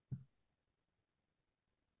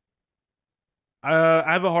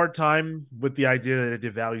 I have a hard time with the idea that it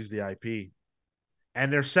devalues the IP.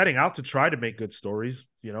 And they're setting out to try to make good stories,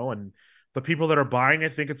 and the people that are buying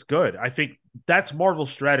it think it's good. I think that's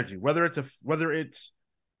Marvel's strategy. Whether it's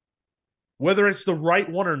the right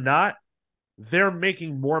one or not, they're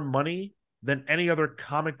making more money than any other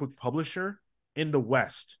comic book publisher in the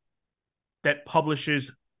West that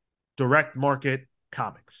publishes direct market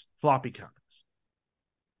comics, floppy comics.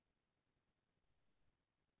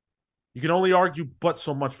 You can only argue but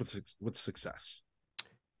so much with success.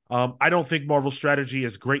 I don't think Marvel's strategy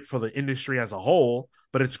is great for the industry as a whole,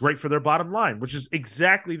 but it's great for their bottom line, which is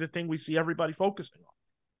exactly the thing we see everybody focusing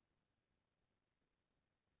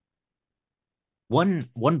on.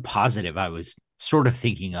 One positive I was sort of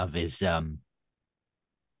thinking of is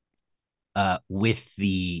with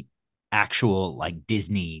the actual like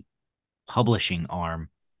Disney publishing arm,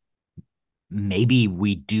 maybe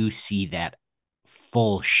we do see that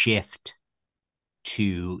full shift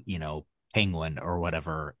to, Penguin or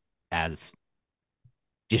whatever as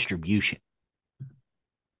distribution.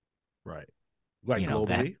 Right. Like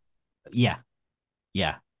globally. Yeah.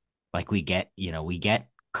 Like we get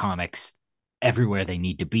comics everywhere they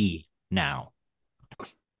need to be now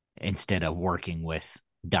instead of working with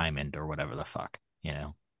Diamond or whatever the fuck,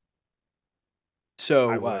 So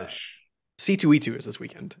I wish. C2E2 is this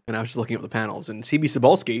weekend, and I was just looking up the panels, and CB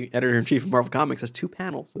Cebulski, editor-in-chief of Marvel Comics, has 2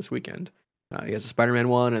 panels this weekend. He has a Spider-Man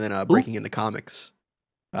one, and then Breaking into Comics.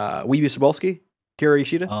 Weeby Cebulski, Kira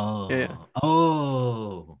Ishida. Oh, yeah.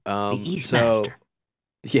 The Eastmaster.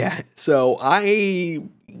 So I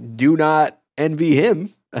do not envy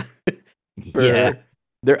him. I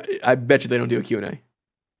bet you they don't do a Q&A.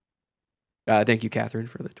 Thank you, Catherine,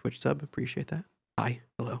 for the Twitch sub. Appreciate that. Hi.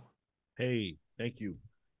 Hello. Hey, thank you.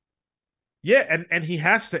 Yeah, and he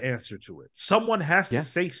has to answer to it. Someone has to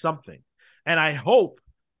say something. And I hope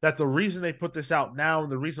that the reason they put this out now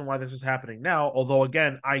and the reason why this is happening now, although,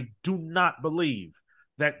 again, I do not believe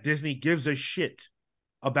that Disney gives a shit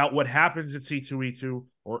about what happens at C2E2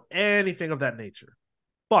 or anything of that nature.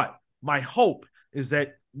 But my hope is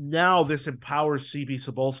that now this empowers CB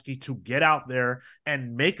Cebulski to get out there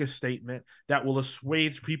and make a statement that will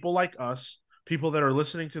assuage people like us, people that are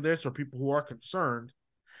listening to this or people who are concerned,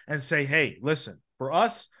 and say, hey, listen, for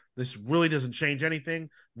us, this really doesn't change anything.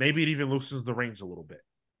 Maybe it even loosens the reins a little bit.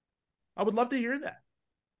 I would love to hear that,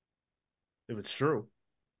 if it's true.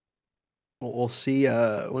 Well, we'll see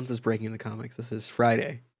when's this Breaking in the Comics. This is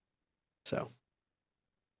Friday. So.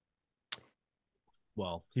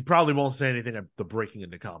 Well, he probably won't say anything at the Breaking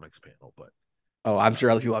into Comics panel, but. Oh, I'm sure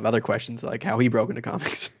other people have other questions, like how he broke into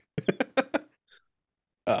comics.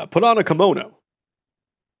 Put on a kimono.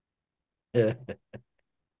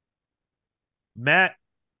 Matt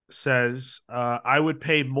says, I would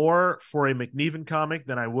pay more for a McNeven comic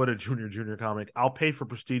than I would a Junior comic. I'll pay for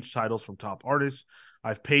prestige titles from top artists.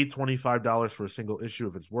 I've paid $25 for a single issue.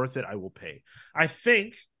 If it's worth it, I will pay. I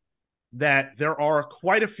think that there are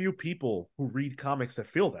quite a few people who read comics that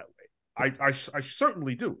feel that way. I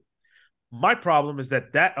certainly do. My problem is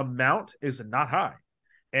that amount is not high.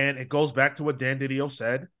 And it goes back to what Dan Didio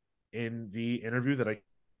said in the interview that I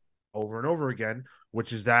over and over again,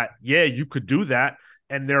 which is that, yeah, you could do that.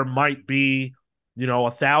 And there might be,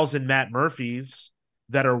 1,000 Matt Murphys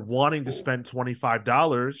that are wanting to spend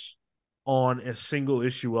 $25 on a single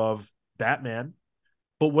issue of Batman.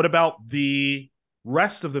 But what about the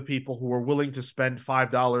rest of the people who are willing to spend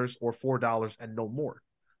 $5 or $4 and no more,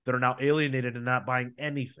 that are now alienated and not buying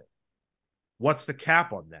anything? What's the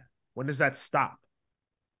cap on that? When does that stop?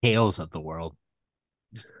 Tales of the world.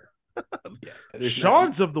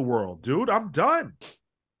 Sean's of the world, dude. I'm done.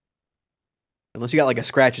 Unless you got like a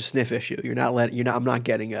scratch and sniff issue, I'm not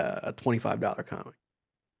getting a $25 comic.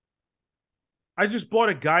 I just bought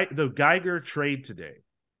the Geiger trade today.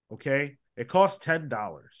 Okay, it costs $10.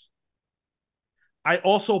 I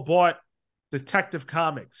also bought Detective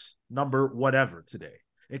Comics number whatever today.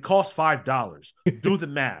 It costs $5. Do the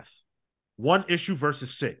math. 1 issue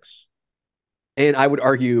versus 6. And I would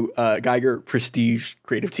argue Geiger prestige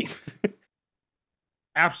creative team.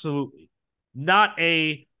 Absolutely. Not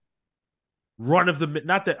a run of the,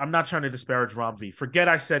 not that I'm not trying to disparage Rom V. Forget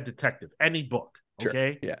I said detective. Any book.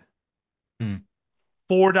 Okay. Sure. Yeah.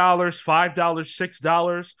 $4, $5,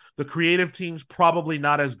 $6. The creative team's probably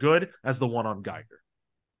not as good as the one on Geiger.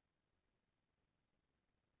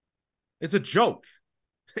 It's a joke.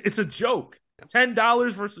 It's a joke.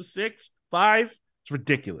 $10 versus 6, 5. It's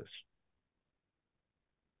ridiculous.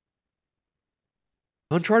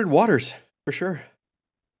 Uncharted waters, for sure.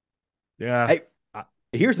 Yeah. Hey,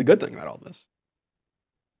 here's the good thing about all this.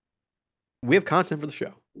 We have content for the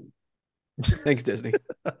show. Thanks, Disney.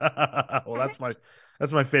 Well,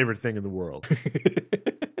 that's my favorite thing in the world.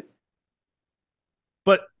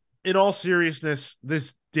 But in all seriousness,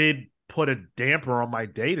 this did put a damper on my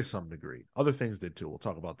day to some degree. Other things did too. We'll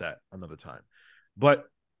talk about that another time. But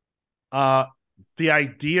the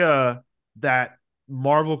idea that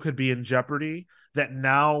Marvel could be in jeopardy, that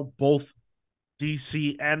now both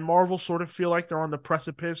DC and Marvel sort of feel like they're on the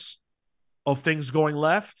precipice of things going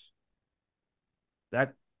left,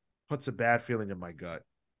 that puts a bad feeling in my gut.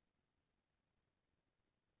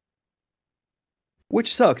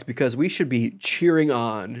 Which sucks because we should be cheering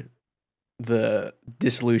on the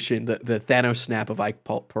dissolution, the Thanos snap of Ike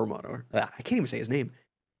Perlmutter. I can't even say his name.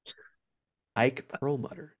 Ike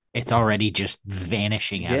Perlmutter. It's already just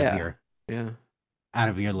vanishing out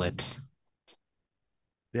of your lips.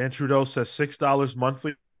 Dan Trudeau says $6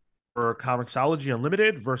 monthly for Comixology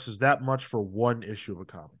Unlimited versus that much for 1 issue of a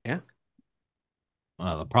comic. Yeah.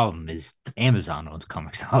 Well, the problem is Amazon owns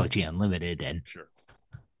Comixology Unlimited, and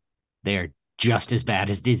they're just as bad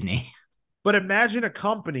as Disney. But imagine a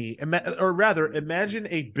company, or rather, imagine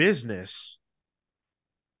a business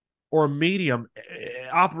or a medium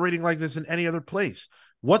operating like this in any other place.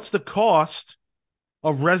 What's the cost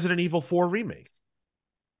of Resident Evil 4 Remake?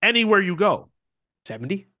 Anywhere you go.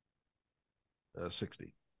 70?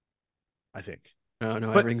 60, I think. Oh,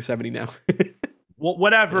 no, everything's 70 now. Well,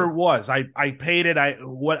 whatever it was, I paid it.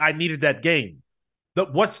 I needed that game.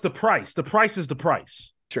 What's the price? The price is the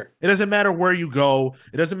price. Sure. It doesn't matter where you go.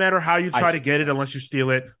 It doesn't matter how you try to get it unless you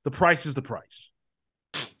steal it. The price is the price.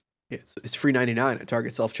 Yeah, it's free 99 at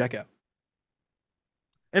Target self-checkout.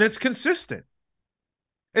 And it's consistent.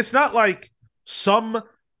 It's not like some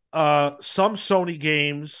Sony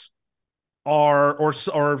games or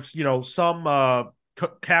you know, some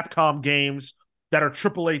Capcom games that are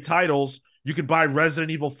AAA titles. You can buy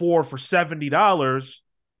Resident Evil 4 for $70,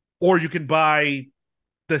 or you can buy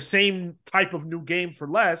the same type of new game for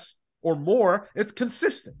less or more. It's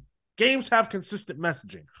consistent. Games have consistent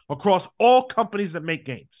messaging across all companies that make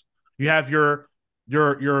games. You have your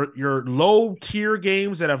low tier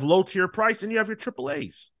games that have low tier price, and you have your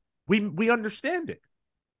AAAs. We understand it.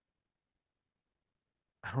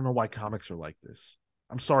 I don't know why comics are like this.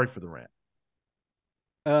 I'm sorry for the rant.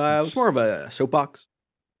 It was more of a soapbox.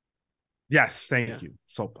 Yes, thank you.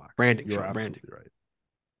 Soapbox. Branding. You're Sean, absolutely branding.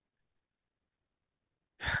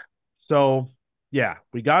 Right. So, yeah,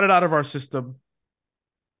 we got it out of our system.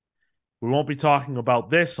 We won't be talking about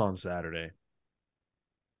this on Saturday.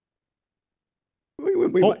 We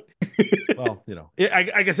might. Well, you know,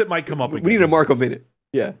 I guess it might come up again. We need a Marco minute.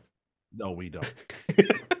 Yeah. No, we don't.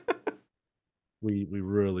 we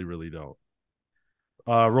really, really don't.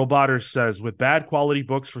 Roboter says, with bad quality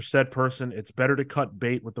books for said person, it's better to cut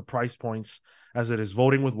bait with the price points, as it is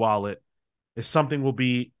voting with wallet. Is something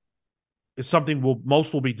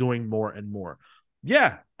most will be doing more and more.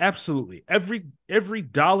 Yeah, absolutely. Every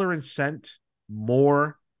dollar and cent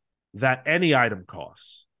more that any item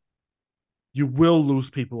costs, you will lose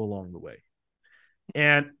people along the way.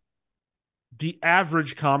 And the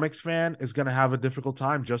average comics fan is going to have a difficult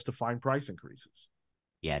time justifying price increases.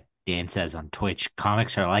 Yeah, Dan says on Twitch,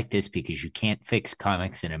 comics are like this because you can't fix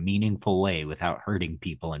comics in a meaningful way without hurting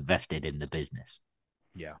people invested in the business.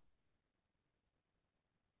 Yeah.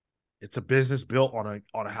 It's a business built on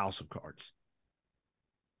a house of cards.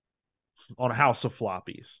 On a house of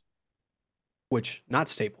floppies. Which, not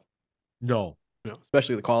stable. No. No,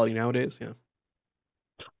 especially the quality nowadays, yeah.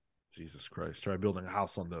 Jesus Christ. Try building a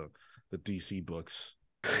house on the DC books.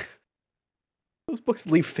 Those books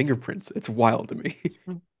leave fingerprints. It's wild to me.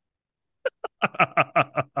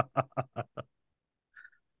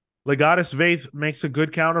 Legatus Vaith makes a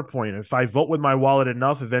good counterpoint. If I vote with my wallet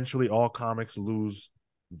enough, eventually all comics lose,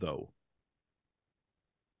 though.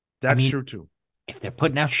 That's true, too. If they're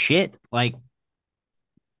putting out shit, like,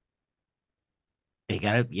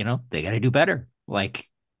 they gotta do better. Like,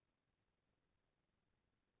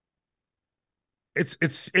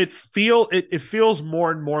 it feels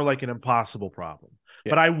more and more like an impossible problem.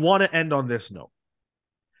 Yeah. But I want to end on this note.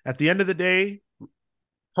 At the end of the day,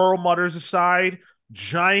 Perlmutters aside,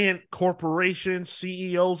 giant corporation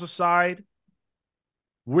CEOs aside,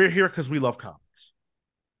 we're here because we love comics.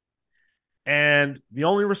 And the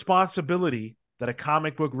only responsibility that a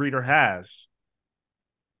comic book reader has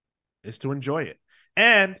is to enjoy it.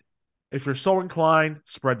 And if you're so inclined,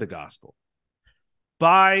 spread the gospel.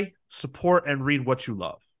 Buy, support, and read what you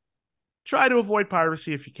love. Try to avoid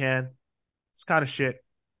piracy if you can. It's kind of shit.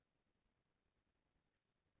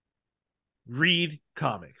 Read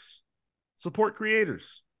comics. Support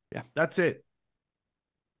creators. Yeah. That's it.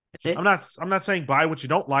 that's it. I'm not saying buy what you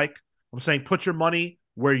don't like. I'm saying put your money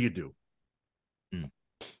where you do.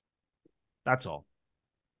 That's all.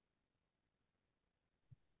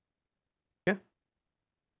 Yeah.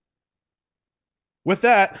 With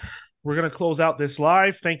that, we're going to close out this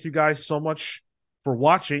live. Thank you guys so much for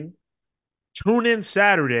watching. Tune in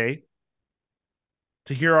Saturday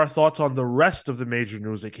to hear our thoughts on the rest of the major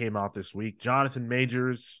news that came out this week. Jonathan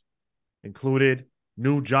Majors included,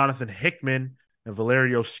 new Jonathan Hickman and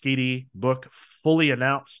Valerio Schiti book fully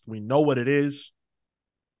announced. We know what it is.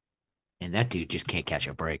 And that dude just can't catch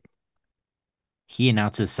a break. He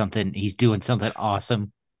announces something, he's doing something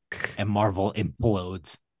awesome, and Marvel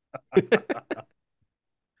implodes. Yeah,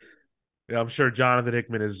 I'm sure Jonathan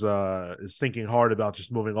Hickman is thinking hard about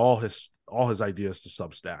just moving all his ideas to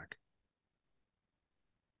Substack.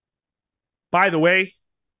 By the way,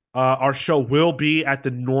 our show will be at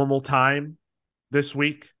the normal time this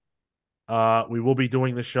week. We will be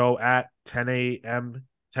doing the show at 10 a.m.,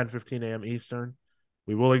 10:15 a.m. Eastern.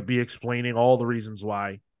 We will be explaining all the reasons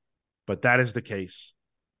why, but that is the case.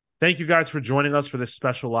 Thank you guys for joining us for this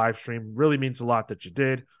special live stream. Really means a lot that you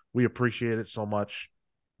did. We appreciate it so much.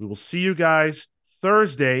 We will see you guys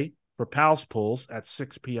Thursday for Pals Pulls at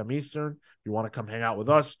 6 p.m. Eastern. If you want to come hang out with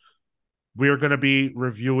us, we are going to be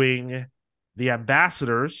reviewing The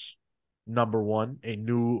Ambassadors #1, a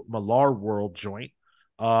new Millar World joint.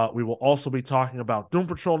 We will also be talking about Doom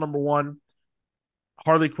Patrol #1,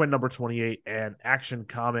 Harley Quinn #28, and Action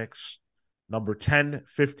Comics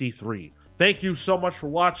 #1053. Thank you so much for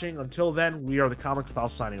watching. Until then, we are the Comics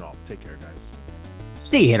Pals signing off. Take care, guys.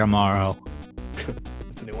 See you tomorrow.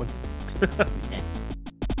 That's a new one.